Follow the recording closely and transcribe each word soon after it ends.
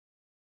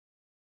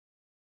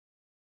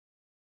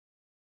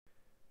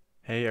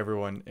Hey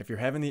everyone, if you're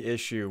having the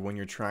issue when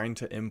you're trying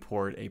to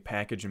import a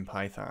package in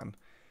Python,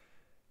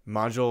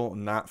 module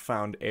not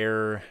found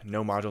error,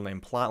 no module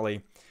name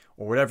Plotly,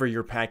 or whatever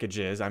your package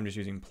is, I'm just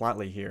using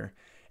Plotly here,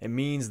 it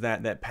means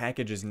that that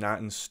package is not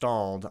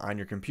installed on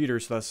your computer,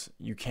 so thus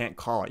you can't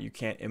call it, you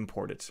can't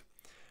import it.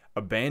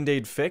 A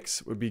band-aid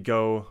fix would be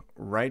go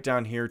right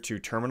down here to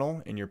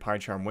terminal in your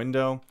PyCharm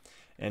window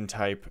and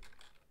type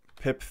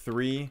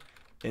pip3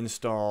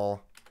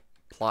 install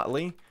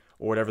Plotly,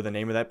 or whatever the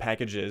name of that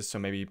package is, so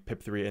maybe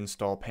pip3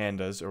 install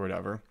pandas or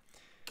whatever.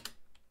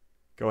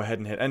 Go ahead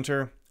and hit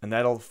enter, and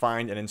that'll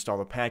find and install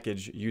the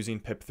package using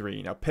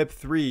pip3. Now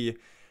pip3,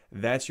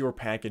 that's your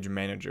package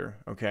manager,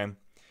 okay?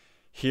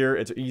 Here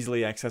it's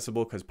easily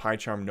accessible because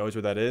PyCharm knows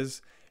where that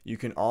is. You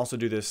can also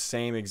do this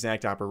same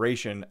exact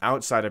operation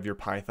outside of your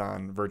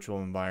Python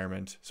virtual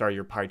environment,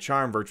 your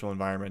PyCharm virtual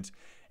environment,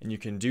 and you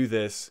can do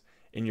this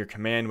in your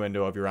command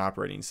window of your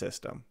operating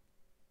system.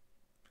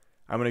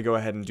 I'm going to go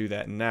ahead and do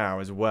that now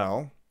as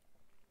well.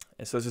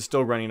 So this is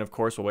still running, of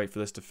course. We'll wait for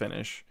this to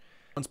finish.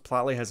 Once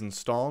Plotly has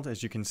installed,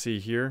 as you can see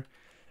here,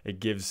 it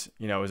gives,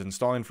 it was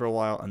installing for a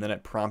while, and then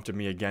it prompted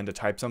me again to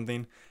type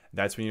something.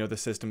 That's when you know the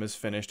system is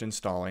finished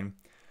installing.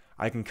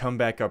 I can come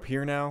back up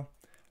here now.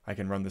 I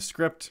can run the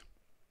script,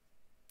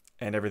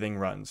 and everything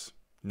runs.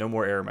 No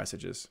more error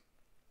messages.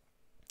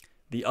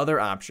 The other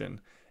option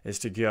is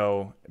to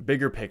go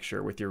bigger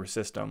picture with your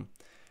system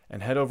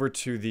and head over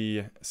to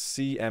the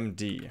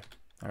CMD.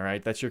 All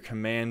right, that's your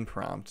command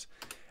prompt.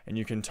 And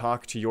you can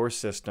talk to your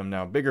system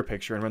now, bigger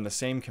picture, and run the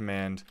same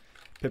command,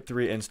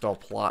 pip3 install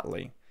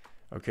Plotly.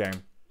 Okay,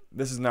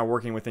 this is now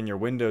working within your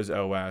Windows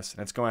OS,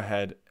 and it's going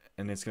ahead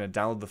and it's going to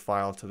download the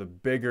file to the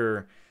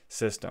bigger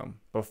system.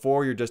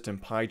 Before you're just in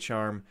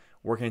PyCharm,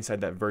 working inside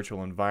that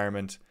virtual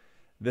environment,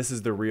 this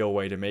is the real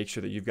way to make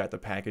sure that you've got the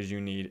package you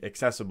need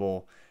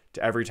accessible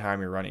to every time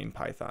you're running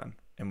Python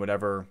in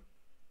whatever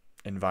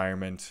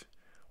environment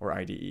or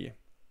IDE.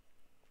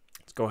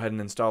 Let's go ahead and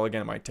install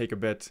again. It might take a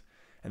bit,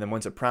 and then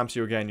once it prompts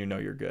you again, you know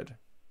you're good.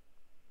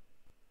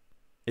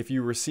 If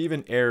you receive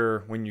an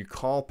error when you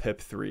call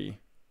pip3,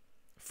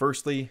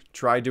 firstly,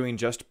 try doing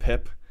just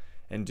pip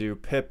and do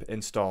pip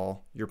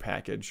install your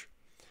package.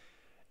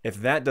 If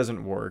that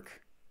doesn't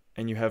work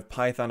and you have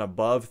Python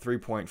above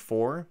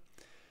 3.4,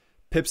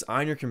 pip's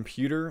on your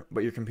computer,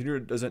 but your computer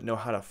doesn't know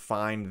how to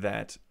find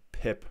that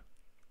pip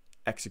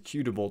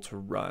executable to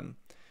run.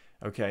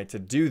 Okay, to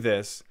do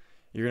this,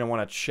 you're going to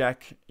want to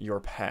check your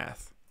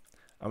path.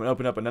 I'm going to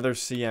open up another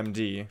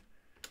CMD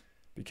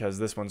because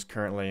this one's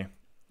currently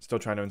still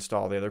trying to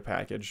install the other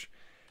package.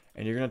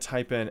 And you're going to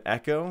type in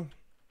echo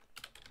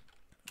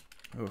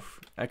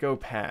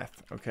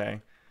path,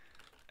 okay?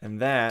 And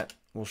that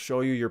will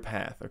show you your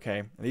path, okay?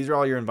 And these are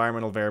all your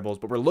environmental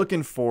variables. What we're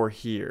looking for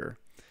here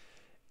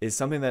is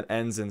something that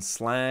ends in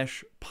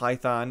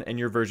 /Python and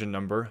your version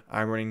number.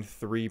 I'm running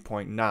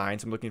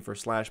 3.9, so I'm looking for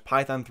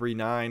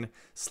 /Python39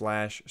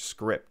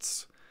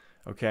 Scripts.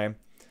 Okay, I'm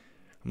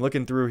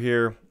looking through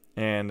here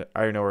and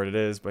I already know where it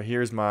is, but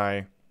here's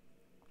my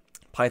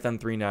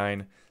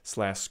Python39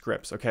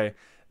 Scripts. Okay,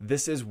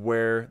 this is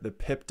where the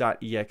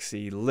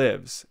pip.exe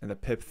lives and the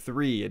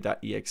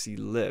pip3.exe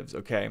lives.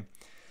 Okay,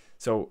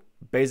 so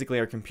basically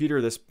our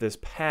computer, this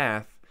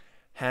path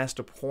has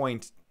to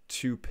point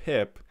to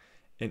pip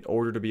in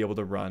order to be able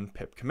to run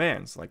pip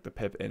commands like the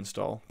pip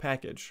install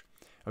package.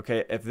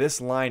 Okay, if this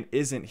line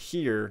isn't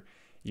here,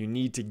 you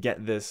need to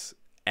get this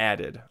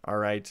added. All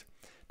right.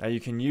 Now you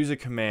can use a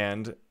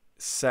command,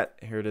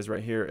 here it is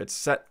right here, it's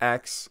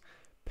setx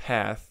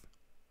path,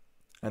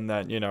 and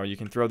then, you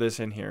can throw this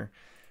in here.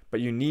 But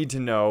you need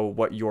to know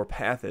what your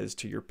path is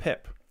to your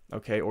pip,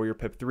 okay, or your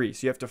pip3.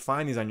 So you have to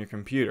find these on your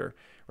computer,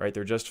 right?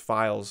 They're just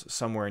files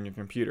somewhere in your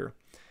computer.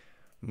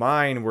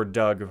 Mine were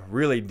dug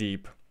really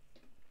deep,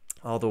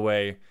 all the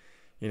way,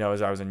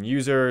 as I was in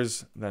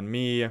users, then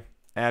me,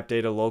 app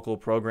data, local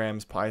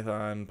programs,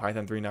 Python,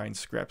 Python39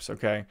 scripts,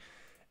 okay?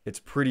 It's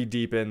pretty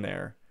deep in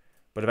there.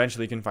 But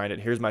eventually you can find it.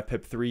 Here's my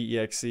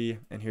pip3.exe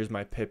and here's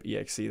my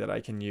pip.exe that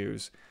I can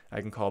use. I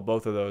can call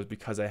both of those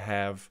because I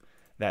have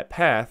that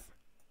path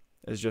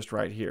is just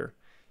right here.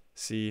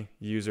 See,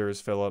 users,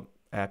 Philip,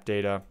 app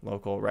data,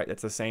 local, right?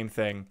 It's the same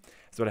thing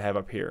as what I have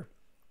up here.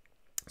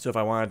 So if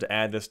I wanted to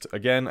add this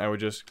again, I would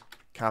just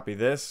copy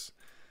this,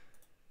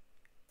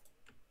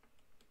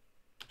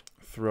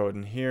 throw it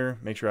in here,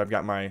 make sure I've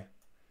got my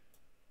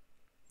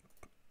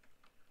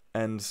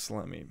ends.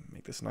 Let me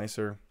make this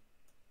nicer.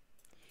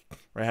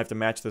 I have to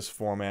match this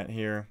format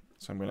here,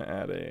 so I'm going to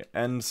add a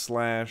end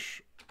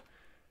slash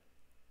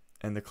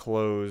and the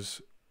close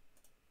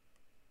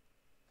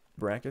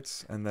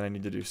brackets, and then I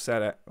need to do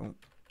let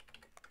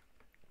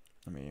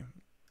me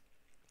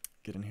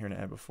get in here and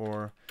add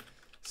before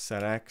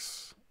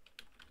setx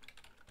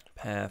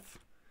path,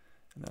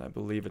 and then I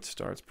believe it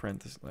starts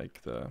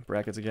like the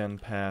brackets again,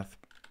 path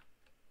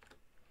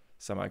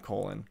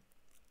semicolon,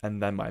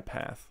 and then my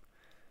path.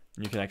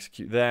 And you can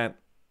execute that.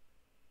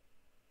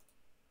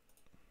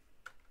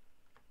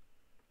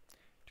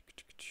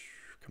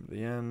 Come to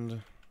the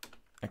end,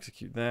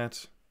 execute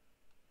that.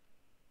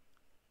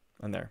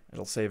 and there,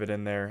 it'll save it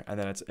in there, and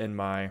then it's in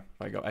my,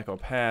 if I go echo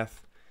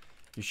path,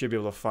 you should be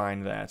able to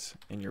find that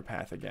in your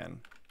path again.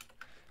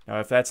 Now,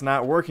 if that's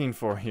not working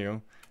for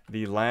you,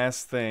 the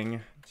last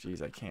thing,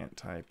 geez, I can't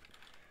type.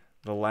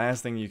 The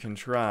last thing you can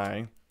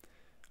try,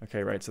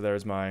 okay, right, so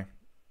there's my,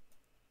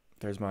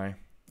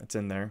 it's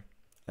in there.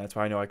 That's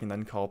why I know I can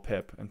then call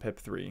pip and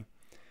pip3.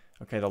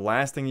 Okay, the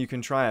last thing you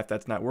can try if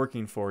that's not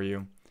working for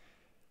you,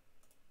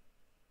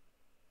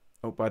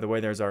 oh, by the way,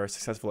 there's our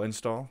successful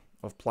install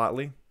of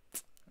Plotly.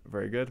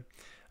 Very good.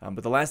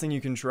 But the last thing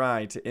you can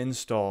try to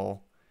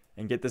install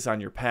and get this on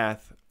your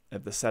path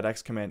if the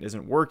setx command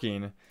isn't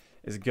working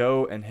is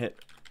go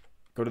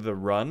to the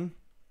run,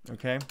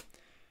 okay?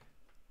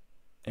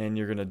 And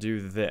you're going to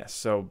do this.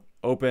 So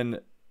open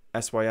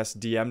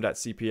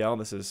sysdm.cpl.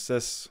 This is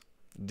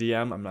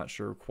sysdm. I'm not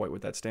sure quite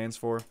what that stands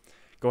for.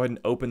 Go ahead and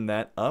open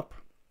that up.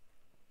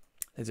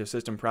 These are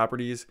system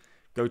properties.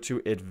 Go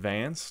to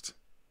advanced.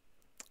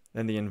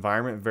 Then the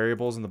environment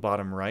variables in the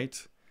bottom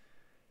right.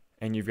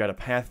 And you've got a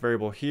path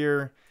variable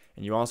here.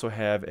 And you also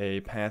have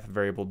a path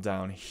variable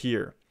down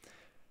here.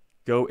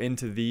 Go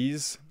into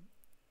these.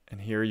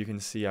 And here you can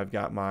see I've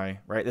got my,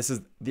 right? This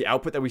is the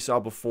output that we saw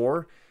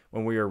before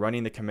when we were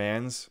running the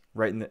commands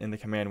right in the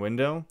command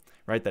window,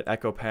 right? That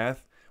echo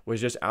path was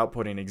just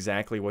outputting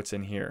exactly what's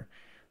in here,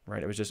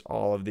 right? It was just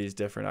all of these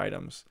different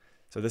items.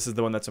 So this is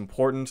the one that's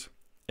important.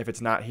 If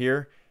it's not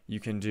here, you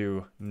can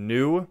do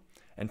new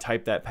and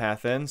type that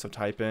path in. So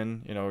type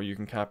in, you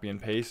can copy and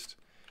paste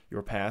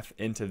your path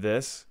into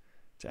this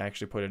to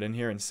actually put it in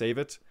here and save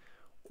it.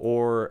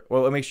 Or,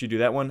 well, it makes you do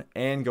that one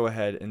and go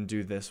ahead and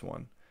do this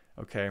one,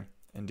 okay?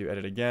 And do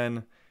edit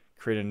again,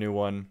 create a new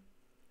one,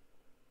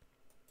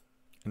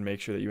 and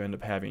make sure that you end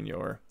up having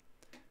your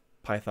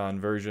Python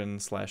version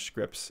 /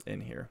 scripts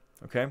in here,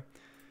 okay?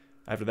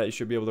 After that, you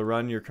should be able to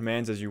run your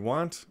commands as you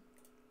want,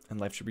 and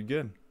life should be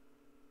good.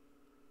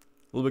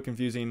 A little bit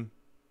confusing.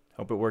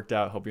 Hope it worked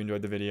out. Hope you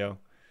enjoyed the video.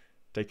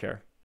 Take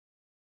care.